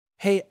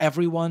Hey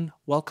everyone,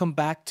 welcome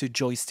back to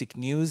Joystick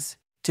News.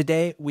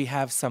 Today we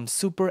have some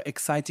super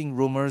exciting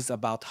rumors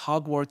about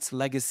Hogwarts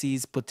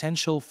Legacy's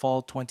potential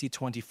fall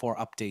 2024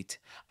 update.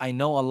 I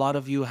know a lot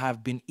of you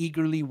have been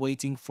eagerly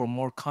waiting for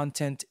more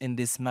content in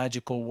this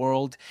magical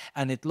world,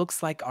 and it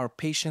looks like our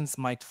patience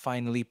might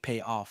finally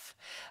pay off.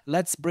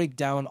 Let's break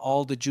down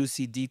all the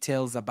juicy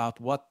details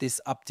about what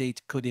this update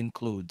could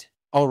include.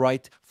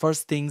 Alright,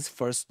 first things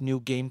first,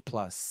 New Game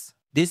Plus.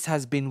 This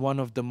has been one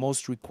of the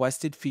most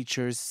requested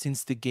features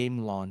since the game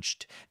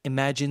launched.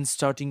 Imagine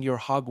starting your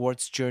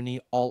Hogwarts journey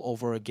all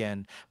over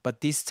again,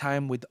 but this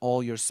time with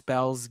all your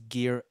spells,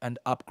 gear, and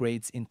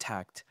upgrades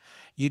intact.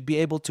 You'd be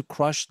able to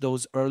crush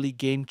those early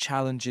game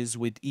challenges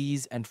with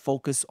ease and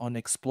focus on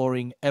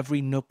exploring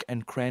every nook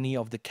and cranny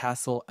of the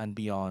castle and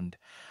beyond.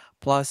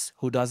 Plus,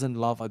 who doesn't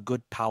love a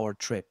good power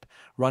trip?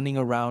 Running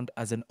around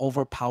as an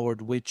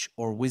overpowered witch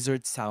or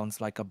wizard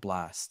sounds like a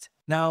blast.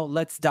 Now,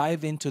 let's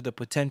dive into the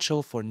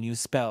potential for new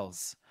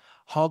spells.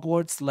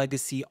 Hogwarts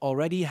Legacy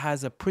already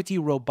has a pretty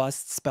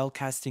robust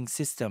spellcasting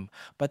system,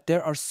 but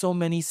there are so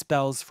many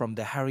spells from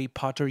the Harry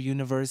Potter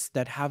universe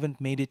that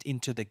haven't made it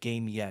into the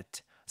game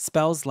yet.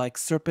 Spells like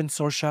Serpent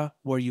Sortia,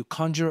 where you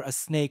conjure a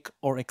snake,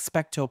 or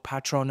Expecto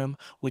Patronum,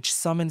 which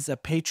summons a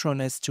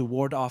patroness to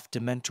ward off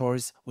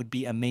Dementors, would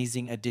be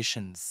amazing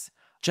additions.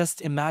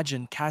 Just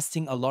imagine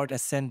casting a Lord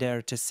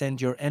Ascender to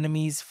send your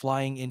enemies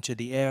flying into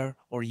the air,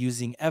 or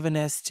using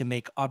Evanesce to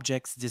make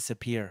objects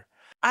disappear.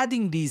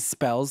 Adding these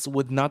spells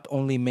would not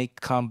only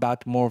make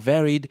combat more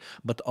varied,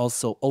 but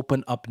also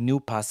open up new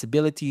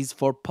possibilities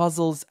for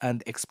puzzles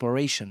and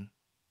exploration.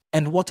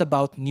 And what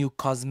about new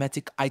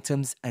cosmetic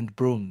items and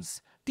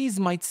brooms?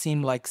 These might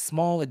seem like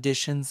small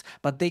additions,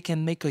 but they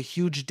can make a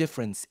huge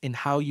difference in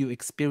how you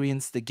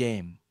experience the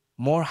game.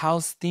 More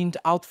house-themed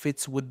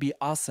outfits would be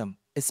awesome,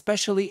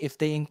 especially if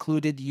they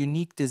included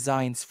unique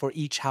designs for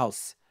each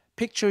house.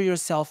 Picture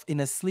yourself in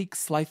a sleek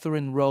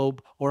Slytherin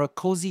robe or a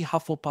cozy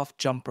Hufflepuff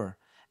jumper.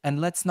 And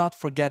let's not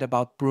forget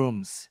about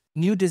brooms.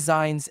 New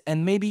designs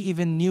and maybe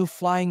even new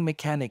flying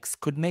mechanics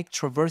could make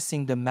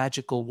traversing the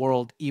magical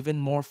world even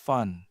more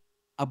fun.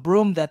 A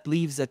broom that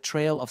leaves a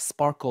trail of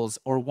sparkles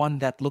or one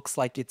that looks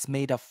like it's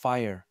made of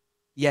fire.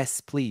 Yes,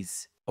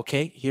 please.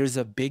 Okay, here's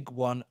a big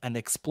one, an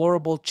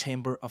explorable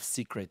chamber of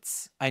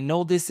secrets. I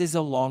know this is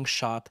a long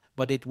shot,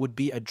 but it would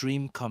be a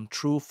dream come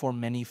true for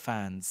many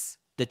fans.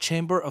 The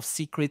Chamber of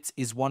Secrets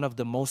is one of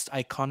the most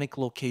iconic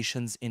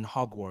locations in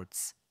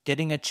Hogwarts.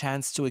 Getting a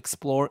chance to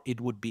explore it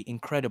would be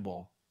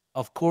incredible.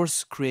 Of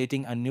course,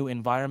 creating a new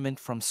environment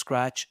from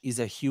scratch is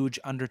a huge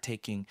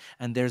undertaking,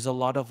 and there's a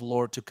lot of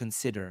lore to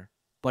consider.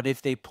 But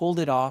if they pulled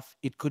it off,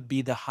 it could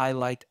be the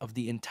highlight of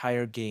the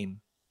entire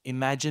game.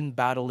 Imagine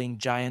battling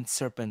giant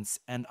serpents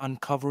and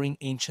uncovering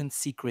ancient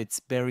secrets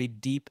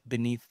buried deep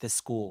beneath the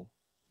school.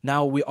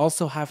 Now, we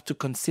also have to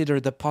consider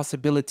the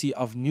possibility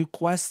of new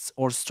quests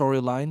or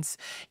storylines.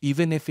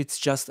 Even if it's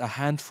just a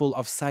handful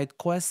of side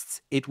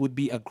quests, it would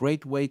be a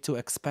great way to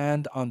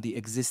expand on the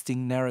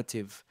existing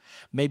narrative.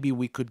 Maybe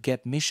we could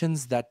get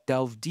missions that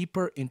delve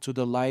deeper into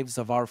the lives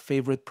of our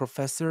favorite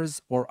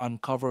professors or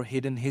uncover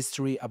hidden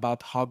history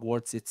about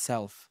Hogwarts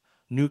itself.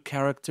 New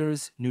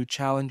characters, new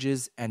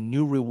challenges, and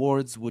new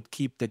rewards would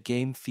keep the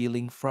game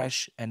feeling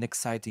fresh and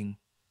exciting.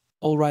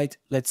 Alright,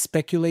 let's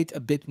speculate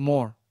a bit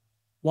more.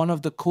 One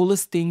of the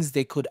coolest things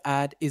they could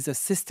add is a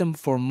system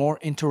for more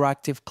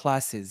interactive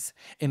classes.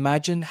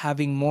 Imagine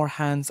having more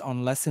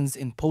hands-on lessons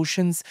in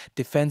potions,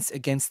 defense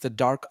against the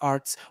dark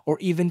arts, or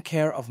even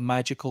care of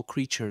magical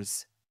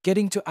creatures.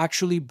 Getting to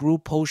actually brew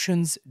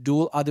potions,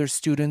 duel other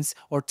students,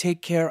 or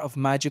take care of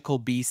magical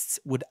beasts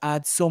would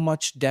add so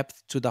much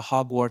depth to the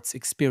Hogwarts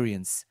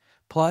experience.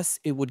 Plus,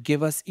 it would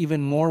give us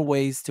even more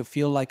ways to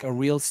feel like a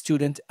real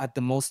student at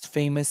the most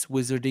famous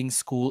wizarding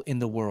school in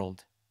the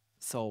world.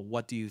 So,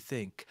 what do you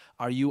think?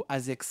 Are you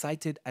as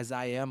excited as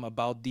I am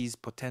about these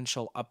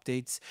potential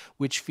updates?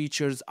 Which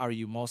features are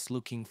you most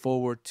looking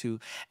forward to?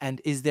 And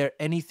is there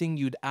anything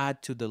you'd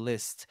add to the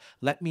list?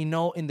 Let me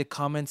know in the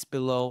comments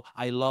below.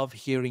 I love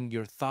hearing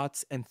your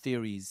thoughts and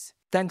theories.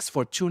 Thanks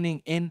for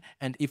tuning in,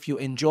 and if you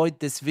enjoyed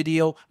this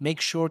video,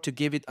 make sure to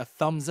give it a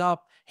thumbs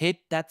up,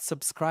 hit that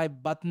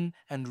subscribe button,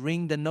 and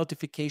ring the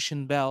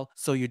notification bell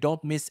so you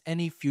don't miss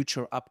any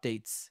future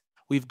updates.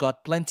 We've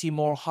got plenty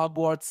more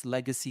Hogwarts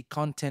Legacy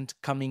content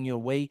coming your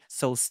way,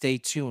 so stay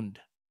tuned.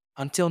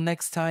 Until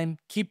next time,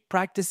 keep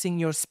practicing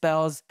your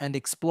spells and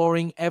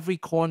exploring every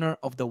corner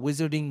of the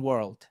wizarding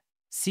world.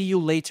 See you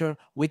later,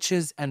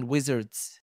 witches and wizards.